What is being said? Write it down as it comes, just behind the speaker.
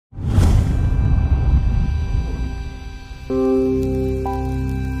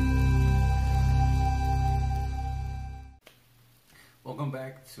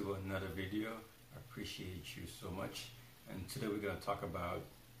to another video. I appreciate you so much. And today we're going to talk about,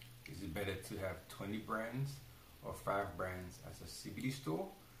 is it better to have 20 brands or 5 brands as a CBD store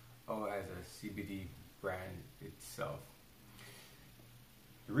or as a CBD brand itself?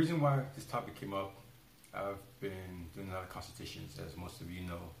 The reason why this topic came up, I've been doing a lot of consultations, as most of you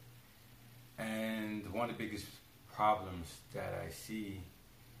know. And one of the biggest problems that I see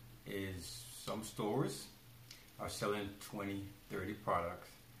is some stores are selling 20, 30 products.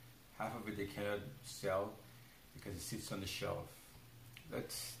 Half of it they cannot sell because it sits on the shelf.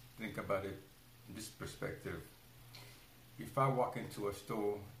 Let's think about it from this perspective. If I walk into a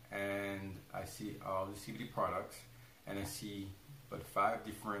store and I see all the CBD products and I see but 5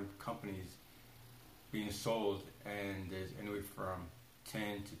 different companies being sold and there's anywhere from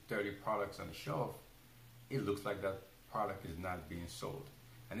 10 to 30 products on the shelf, it looks like that product is not being sold.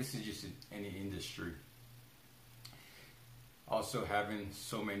 And this is just in any industry. Also, having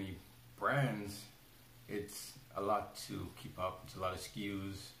so many brands, it's a lot to keep up. It's a lot of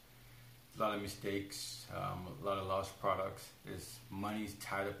SKUs, a lot of mistakes, a lot of lost products. There's money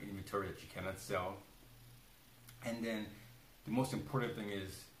tied up in inventory that you cannot sell. And then the most important thing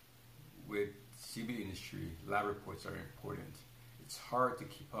is, with CBD industry, lab reports are important. It's hard to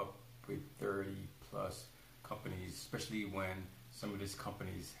keep up with 30 plus companies, especially when some of these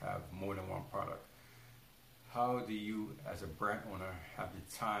companies have more than one product. How do you, as a brand owner, have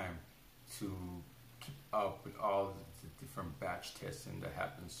the time to keep up with all the different batch testing that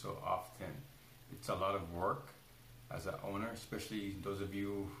happens so often? It's a lot of work as an owner, especially those of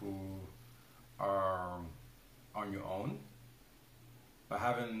you who are on your own. By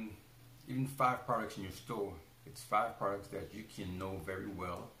having even 5 products in your store, it's 5 products that you can know very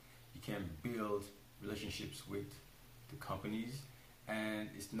well. You can build relationships with the companies, and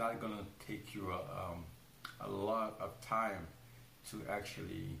it's not going to take you a lot of time to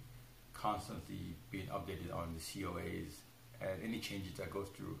actually constantly being updated on the COAs and any changes that goes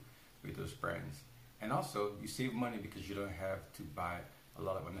through with those brands. And also, you save money because you don't have to buy a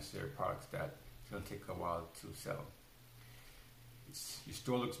lot of unnecessary products that it's going to take a while to sell. Your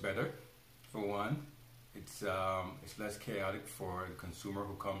store looks better, for one. It's less chaotic for the consumer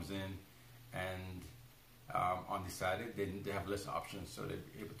who comes in and undecided. They have less options, so they're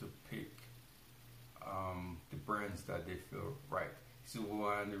able to pick the brands that they feel right. This is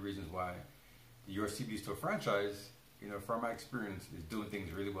one of the reasons why your CBD store franchise, from my experience, is doing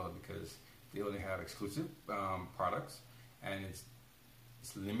things really well, because they only have exclusive products, and it's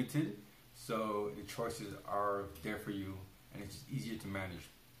limited, so the choices are there for you, and it's just easier to manage.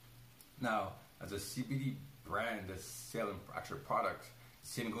 Now, as a CBD brand that's selling actual products, the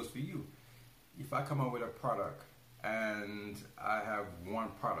same goes for you. If I come up with a product and I have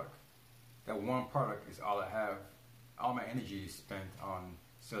one product, that one product is all I have. All my energy is spent on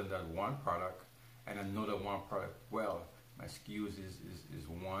selling that one product, and I know that one product well. My SKUs is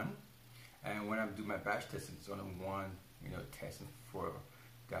one, and when I do my batch testing, it's only one, testing for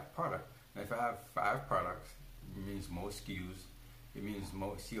that product. Now, if I have 5 products, it means more SKUs, it means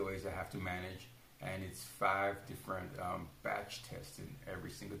more COAs I have to manage, and it's 5 different batch testing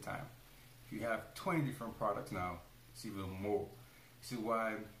every single time. If you have 20 different products now, it's even more. This is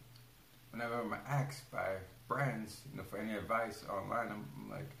why whenever I'm asked by brands, for any advice online, I'm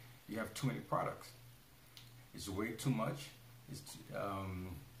like, you have too many products. It's way too much.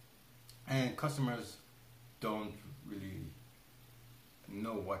 And customers don't really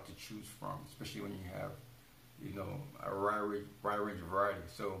know what to choose from, especially when you have, a wide range of variety.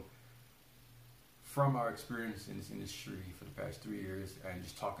 So, from our experience in this industry for the past 3 years and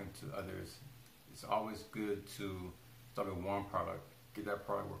just talking to others, it's always good to start with one product, get that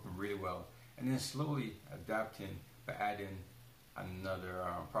product working really well, and then slowly adapting by adding another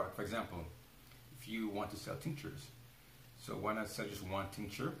product. For example, if you want to sell tinctures, so why not sell just one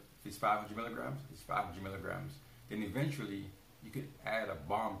tincture? If it's 500 milligrams, it's 500 milligrams. Then eventually you could add a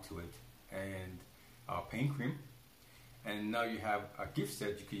balm to it and pain cream, and now you have a gift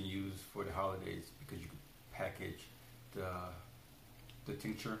set you can use for the holidays, because you can package the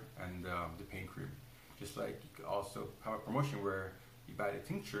tincture and the pain cream. Just like you could also have a promotion where you buy the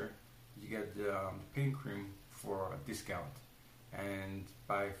tincture, you get the pain cream for a discount. And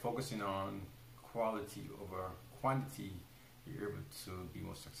by focusing on quality over quantity, you're able to be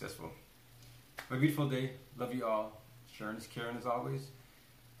more successful. Have a beautiful day. Love you all. Sharon is Karen, as always.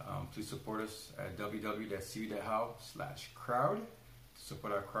 Please support us at www.cbd.how/crowd to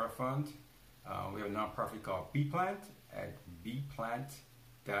support our crowdfund. We have a nonprofit called BPlant at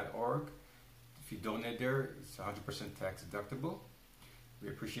bplant.org. If you donate there, it's 100% tax deductible. We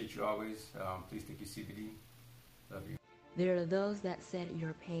appreciate you always. Please take your CBD. Love you. There are those that said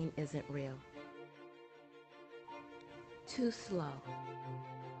your pain isn't real. Too slow.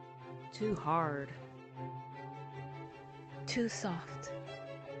 Too hard. Too soft.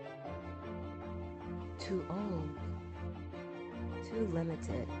 Too old. Too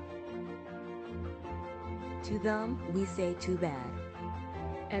limited. To them, we say too bad.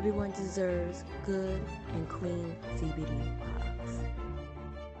 Everyone deserves good and clean CBD products.